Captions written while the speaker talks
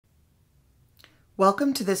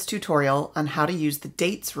Welcome to this tutorial on how to use the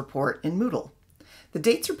dates report in Moodle. The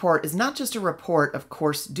dates report is not just a report of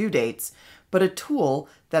course due dates, but a tool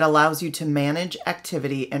that allows you to manage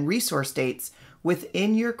activity and resource dates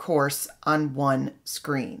within your course on one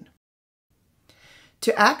screen.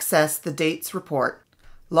 To access the dates report,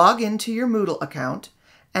 log into your Moodle account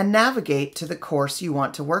and navigate to the course you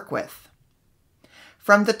want to work with.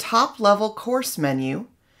 From the top-level course menu,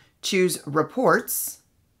 choose Reports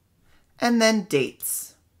and then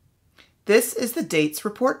Dates. This is the Dates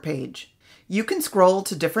Report page. You can scroll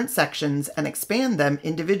to different sections and expand them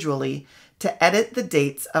individually to edit the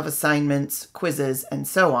dates of assignments, quizzes, and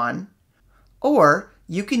so on. Or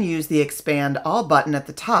you can use the Expand All button at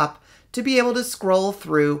the top to be able to scroll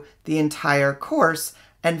through the entire course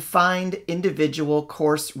and find individual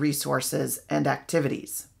course resources and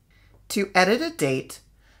activities. To edit a date,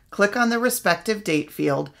 click on the respective date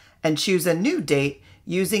field and choose a new date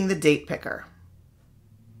using the date picker,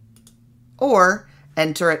 or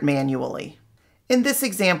enter it manually. In this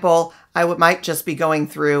example, I might just be going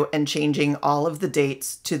through and changing all of the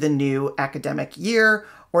dates to the new academic year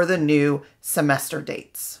or the new semester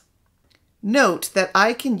dates. Note that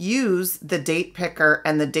I can use the date picker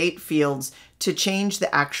and the date fields to change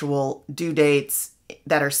the actual due dates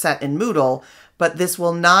that are set in Moodle, but this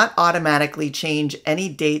will not automatically change any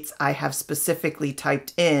dates I have specifically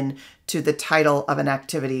typed in to the title of an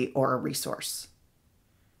activity or a resource.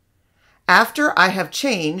 After I have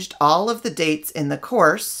changed all of the dates in the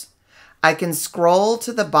course, I can scroll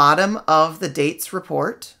to the bottom of the dates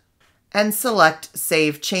report and select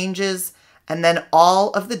Save Changes, and then all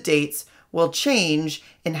of the dates will change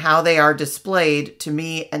in how they are displayed to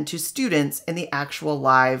me and to students in the actual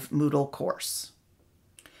live Moodle course.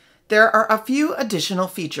 There are a few additional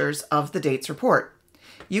features of the dates report.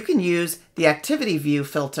 You can use the Activity View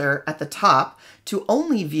filter at the top to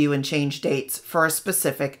only view and change dates for a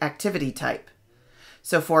specific activity type.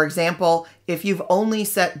 So for example, if you've only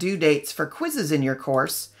set due dates for quizzes in your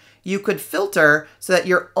course, you could filter so that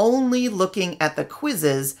you're only looking at the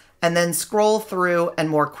quizzes and then scroll through and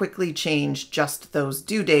more quickly change just those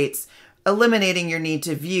due dates, eliminating your need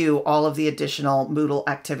to view all of the additional Moodle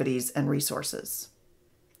activities and resources.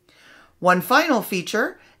 One final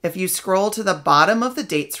feature, if you scroll to the bottom of the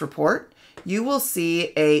dates report, you will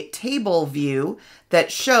see a table view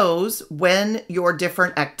that shows when your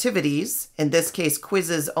different activities, in this case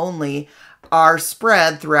quizzes only, are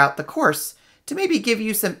spread throughout the course to maybe give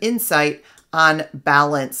you some insight on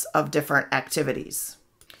balance of different activities.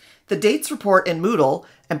 The dates report in Moodle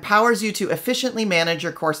empowers you to efficiently manage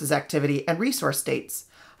your course's activity and resource dates,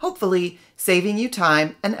 hopefully saving you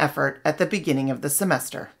time and effort at the beginning of the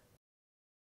semester.